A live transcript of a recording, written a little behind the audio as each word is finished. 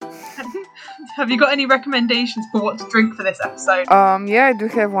Have you got any recommendations for what to drink for this episode? Yeah, I do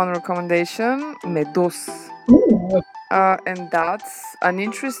have one recommendation, medus. Ooh. And that's an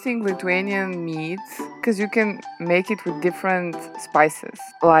interesting Lithuanian meat because you can make it with different spices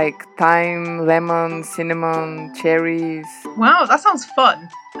like thyme, lemon, cinnamon, cherries. Wow, that sounds fun.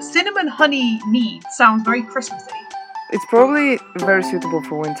 Cinnamon honey mead sounds very Christmassy. It's probably very suitable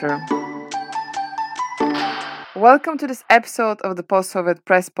for winter. Welcome to this episode of the Post-Soviet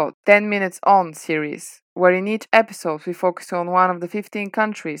Presspod 10 Minutes On series, where in each episode we focus on one of the 15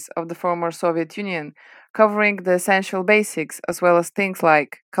 countries of the former Soviet Union, covering the essential basics as well as things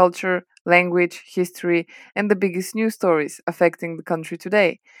like culture, language, history, and the biggest news stories affecting the country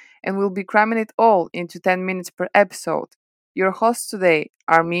today. And we'll be cramming it all into 10 minutes per episode. Your hosts today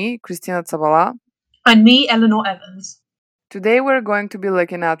are me, Christina Zavala. And me, Eleanor Evans. Today we're going to be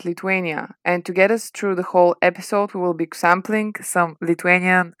looking at Lithuania, and to get us through the whole episode, we will be sampling some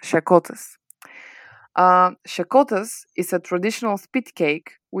Lithuanian shakotas. Shakotas is a traditional spit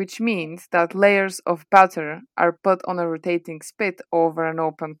cake, which means that layers of batter are put on a rotating spit over an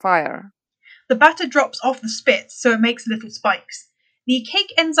open fire. The batter drops off the spit, so it makes little spikes. The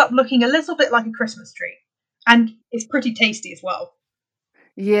cake ends up looking a little bit like a Christmas tree, and it's pretty tasty as well.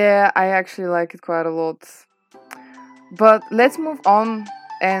 Yeah, I actually like it quite a lot. But let's move on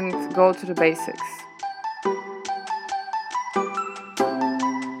and go to the basics.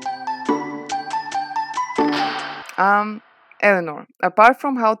 Eleanor, apart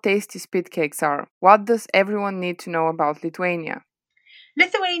from how tasty spit cakes are, what does everyone need to know about Lithuania?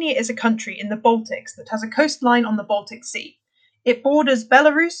 Lithuania is a country in the Baltics that has a coastline on the Baltic Sea. It borders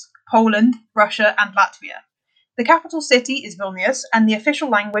Belarus, Poland, Russia, and Latvia. The capital city is Vilnius, and the official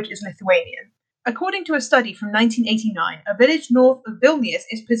language is Lithuanian. According to a study from 1989, a village north of Vilnius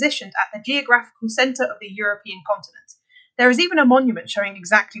is positioned at the geographical centre of the European continent. There is even a monument showing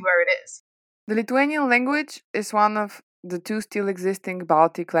exactly where it is. The Lithuanian language is one of the two still existing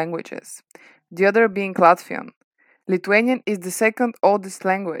Baltic languages, the other being Latvian. Lithuanian is the second oldest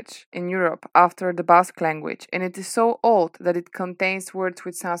language in Europe after the Basque language, and it is so old that it contains words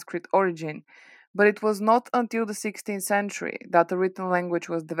with Sanskrit origin, but it was not until the 16th century that the written language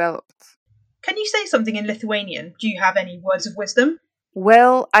was developed. Can you say something in Lithuanian? Do you have any words of wisdom?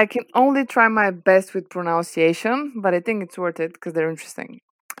 Well, I can only try my best with pronunciation, but I think it's worth it because they're interesting.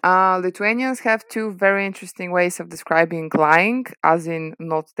 Lithuanians have two very interesting ways of describing lying, as in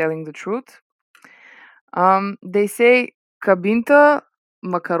not telling the truth. They say kabinta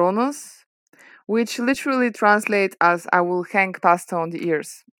makaronas, which literally translate as I will hang pasta on the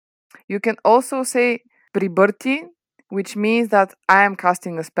ears. You can also say priburti, which means that I am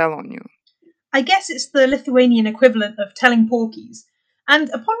casting a spell on you. I guess it's the Lithuanian equivalent of telling porkies. And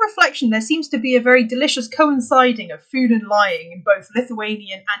upon reflection, there seems to be a very delicious coinciding of food and lying in both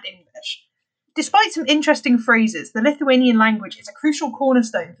Lithuanian and English. Despite some interesting phrases, the Lithuanian language is a crucial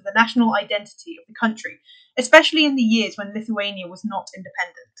cornerstone for the national identity of the country, especially in the years when Lithuania was not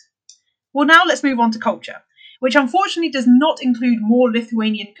independent. Well, now let's move on to culture, which unfortunately does not include more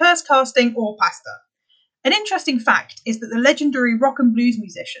Lithuanian curse casting or pasta. An interesting fact is that the legendary rock and blues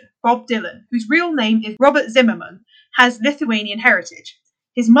musician Bob Dylan, whose real name is Robert Zimmerman, has Lithuanian heritage.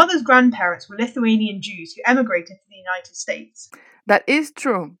 His mother's grandparents were Lithuanian Jews who emigrated to the United States. That is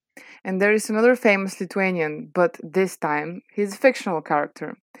true. And there is another famous Lithuanian, but this time he's a fictional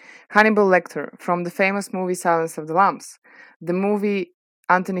character, Hannibal Lecter, from the famous movie Silence of the Lambs. The movie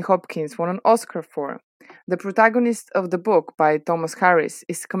Anthony Hopkins won an Oscar for. The protagonist of the book by Thomas Harris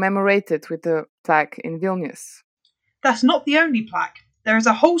is commemorated with a plaque in Vilnius. That's not the only plaque. There is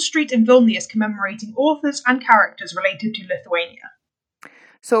a whole street in Vilnius commemorating authors and characters related to Lithuania.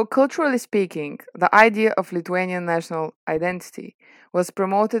 So, culturally speaking, the idea of Lithuanian national identity was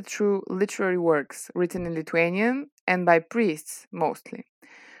promoted through literary works written in Lithuanian and by priests mostly.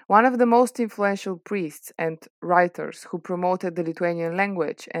 One of the most influential priests and writers who promoted the Lithuanian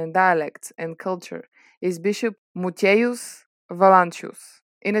language and dialects and culture is Bishop Motiejus Valančius.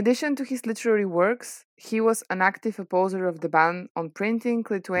 In addition to his literary works, he was an active opposer of the ban on printing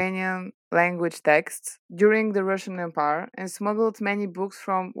Lithuanian language texts during the Russian Empire and smuggled many books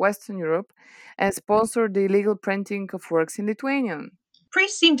from Western Europe and sponsored the illegal printing of works in Lithuanian.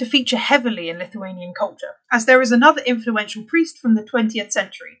 Priests seem to feature heavily in Lithuanian culture, as there is another influential priest from the 20th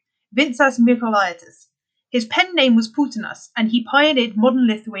century, Vincas Mykolaitis. His pen name was Putinas, and he pioneered modern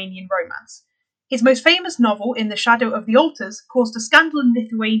Lithuanian romance. His most famous novel, In the Shadow of the Altars, caused a scandal in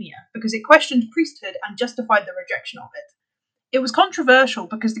Lithuania because it questioned priesthood and justified the rejection of it. It was controversial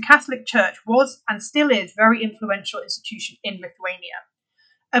because the Catholic Church was and still is a very influential institution in Lithuania.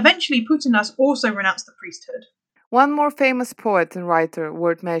 Eventually, Putinas also renounced the priesthood. One more famous poet and writer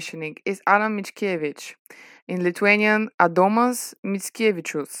worth mentioning is Adam Mickiewicz, in Lithuanian Adomas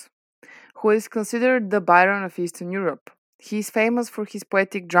Mickiewiczus, who is considered the Byron of Eastern Europe. He is famous for his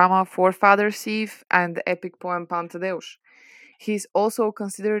poetic drama Forefathers' Eve and the epic poem Pan Tadeusz. He is also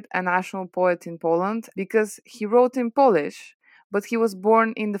considered a national poet in Poland because he wrote in Polish, but he was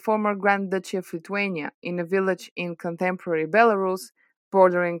born in the former Grand Duchy of Lithuania, in a village in contemporary Belarus,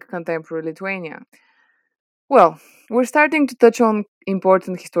 bordering contemporary Lithuania. Well, we're starting to touch on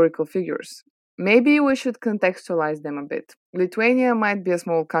important historical figures. Maybe we should contextualize them a bit. Lithuania might be a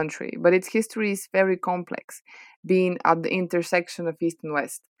small country, but its history is very complex, being at the intersection of East and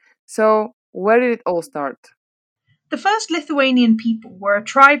West. So, where did it all start? The first Lithuanian people were a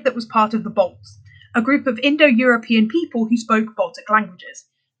tribe that was part of the Balts, a group of Indo-European people who spoke Baltic languages,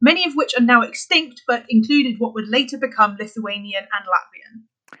 many of which are now extinct but included what would later become Lithuanian and Latvian.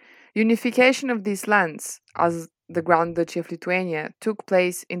 Unification of these lands, as the Grand Duchy of Lithuania, took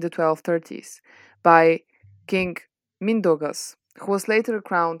place in the 1230s by King Mindaugas, who was later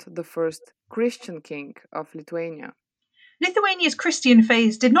crowned the first Christian king of Lithuania. Lithuania's Christian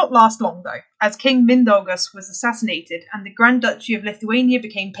phase did not last long, though, as King Mindaugas was assassinated and the Grand Duchy of Lithuania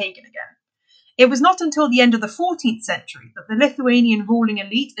became pagan again. It was not until the end of the 14th century that the Lithuanian ruling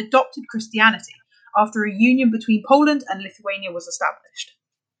elite adopted Christianity after a union between Poland and Lithuania was established.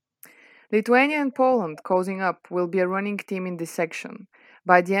 Lithuania and Poland causing up will be a running theme in this section.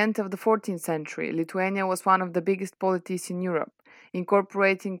 By the end of the 14th century, Lithuania was one of the biggest polities in Europe,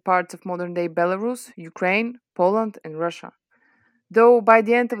 incorporating parts of modern day Belarus, Ukraine, Poland, and Russia. Though by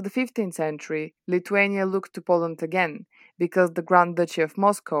the end of the 15th century, Lithuania looked to Poland again, because the Grand Duchy of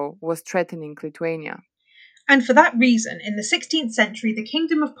Moscow was threatening Lithuania. And for that reason, in the 16th century, the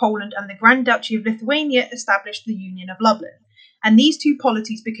Kingdom of Poland and the Grand Duchy of Lithuania established the Union of Lublin, and these two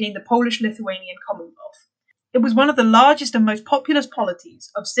polities became the Polish-Lithuanian Commonwealth. It was one of the largest and most populous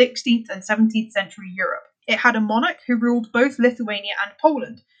polities of 16th and 17th century Europe. It had a monarch who ruled both Lithuania and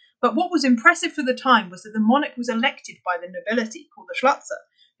Poland, but what was impressive for the time was that the monarch was elected by the nobility, called the Szlachta,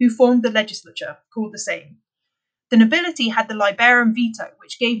 who formed the legislature, called the Sejm. The nobility had the liberum veto,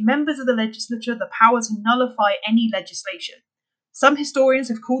 which gave members of the legislature the power to nullify any legislation. Some historians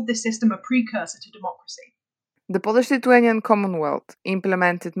have called this system a precursor to democracy. The Polish-Lithuanian Commonwealth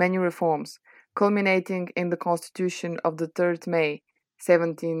implemented many reforms, culminating in the Constitution of the 3rd May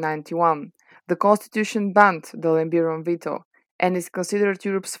 1791. The Constitution banned the liberum veto and is considered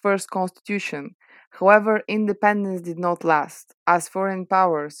Europe's first constitution. However, independence did not last, as foreign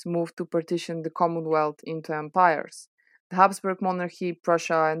powers moved to partition the Commonwealth into empires: the Habsburg monarchy,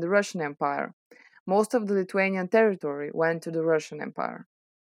 Prussia, and the Russian Empire. Most of the Lithuanian territory went to the Russian Empire.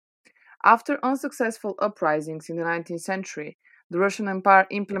 After unsuccessful uprisings in the 19th century, the Russian Empire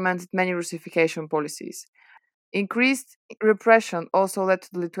implemented many Russification policies. Increased repression also led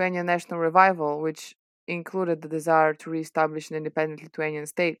to the Lithuanian national revival, which included the desire to re-establish an independent Lithuanian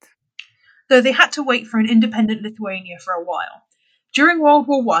state. Though they had to wait for an independent Lithuania for a while. During World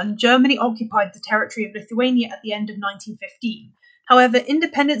War I, Germany occupied the territory of Lithuania at the end of 1915. However,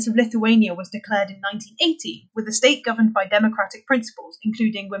 independence of Lithuania was declared in 1980, with the state governed by democratic principles,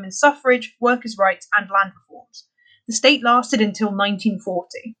 including women's suffrage, workers' rights, and land reforms. The state lasted until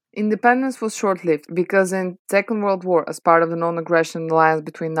 1940. Independence was short-lived because in Second World War, as part of the non-aggression alliance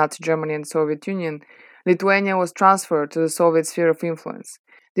between Nazi Germany and the Soviet Union, Lithuania was transferred to the Soviet sphere of influence.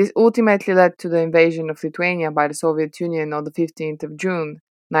 This ultimately led to the invasion of Lithuania by the Soviet Union on the 15th of June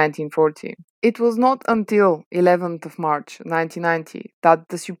 1940. It was not until 11th of March 1990 that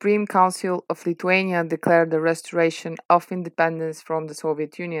the Supreme Council of Lithuania declared the restoration of independence from the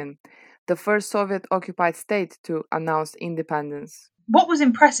Soviet Union, the first Soviet-occupied state to announce independence. What was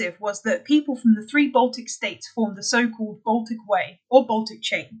impressive was that people from the three Baltic states formed the so-called Baltic Way, or Baltic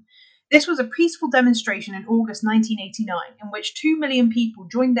Chain. This was a peaceful demonstration in August 1989 in which 2 million people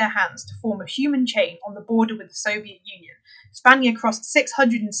joined their hands to form a human chain on the border with the Soviet Union, spanning across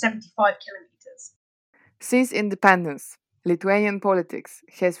 675 kilometers. Since independence, Lithuanian politics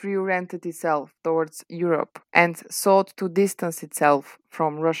has reoriented itself towards Europe and sought to distance itself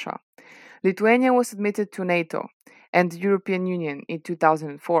from Russia. Lithuania was admitted to NATO and the European Union in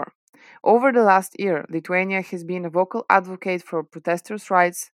 2004. Over the last year, Lithuania has been a vocal advocate for protesters'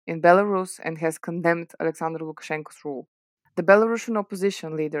 rights in Belarus and has condemned Alexander Lukashenko's rule. The Belarusian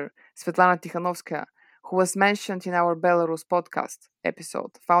opposition leader, Svetlana Tikhanovskaya, who was mentioned in our Belarus podcast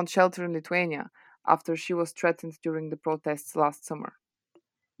episode, found shelter in Lithuania after she was threatened during the protests last summer.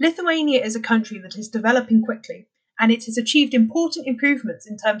 Lithuania is a country that is developing quickly, and it has achieved important improvements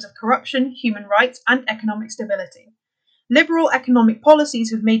in terms of corruption, human rights, and economic stability. Liberal economic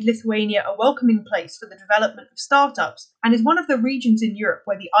policies have made Lithuania a welcoming place for the development of startups and is one of the regions in Europe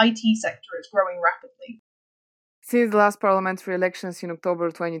where the IT sector is growing rapidly. Since the last parliamentary elections in October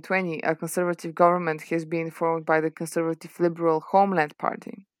 2020, a conservative government has been formed by the conservative Liberal Homeland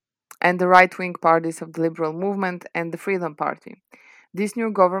Party and the right-wing parties of the Liberal Movement and the Freedom Party. This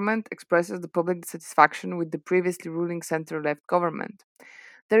new government expresses the public dissatisfaction with the previously ruling center-left government.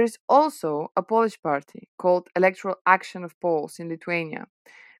 There is also a Polish party called Electoral Action of Poles in Lithuania,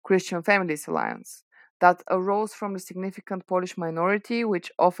 Christian Families Alliance, that arose from a significant Polish minority which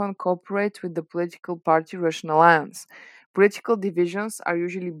often cooperates with the political party Russian Alliance. Political divisions are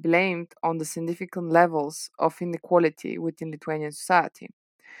usually blamed on the significant levels of inequality within Lithuanian society.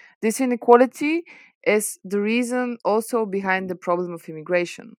 This inequality is the reason also behind the problem of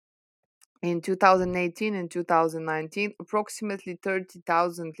immigration. In 2018 and 2019, approximately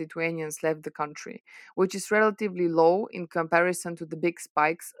 30,000 Lithuanians left the country, which is relatively low in comparison to the big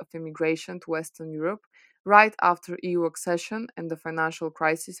spikes of immigration to Western Europe right after EU accession and the financial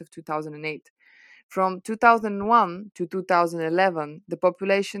crisis of 2008. From 2001 to 2011, the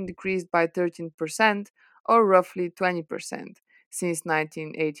population decreased by 13%, or roughly 20%, since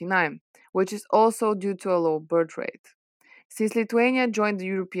 1989, which is also due to a low birth rate. Since Lithuania joined the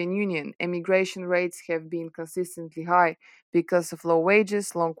European Union, emigration rates have been consistently high because of low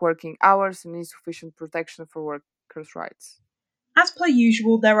wages, long working hours, and insufficient protection for workers' rights. As per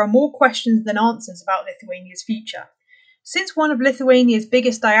usual, there are more questions than answers about Lithuania's future. Since one of Lithuania's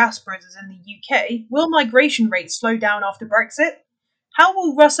biggest diasporas is in the UK, will migration rates slow down after Brexit? How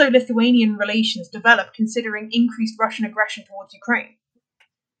will Russo Lithuanian relations develop considering increased Russian aggression towards Ukraine?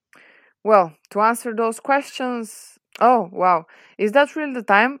 Well, to answer those questions, oh wow, is that really the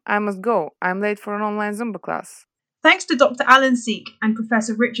time? I must go. I'm late for an online Zumba class. Thanks to Dr. Alan Seek and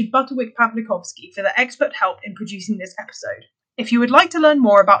Professor Richard Butterwick Pawlikowski for their expert help in producing this episode. If you would like to learn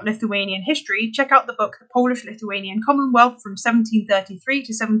more about Lithuanian history, check out the book The Polish-Lithuanian Commonwealth from 1733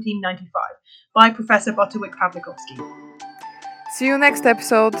 to 1795 by Professor Butterwick Pawlikowski. See you next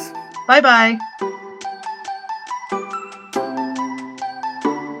episode. Bye bye!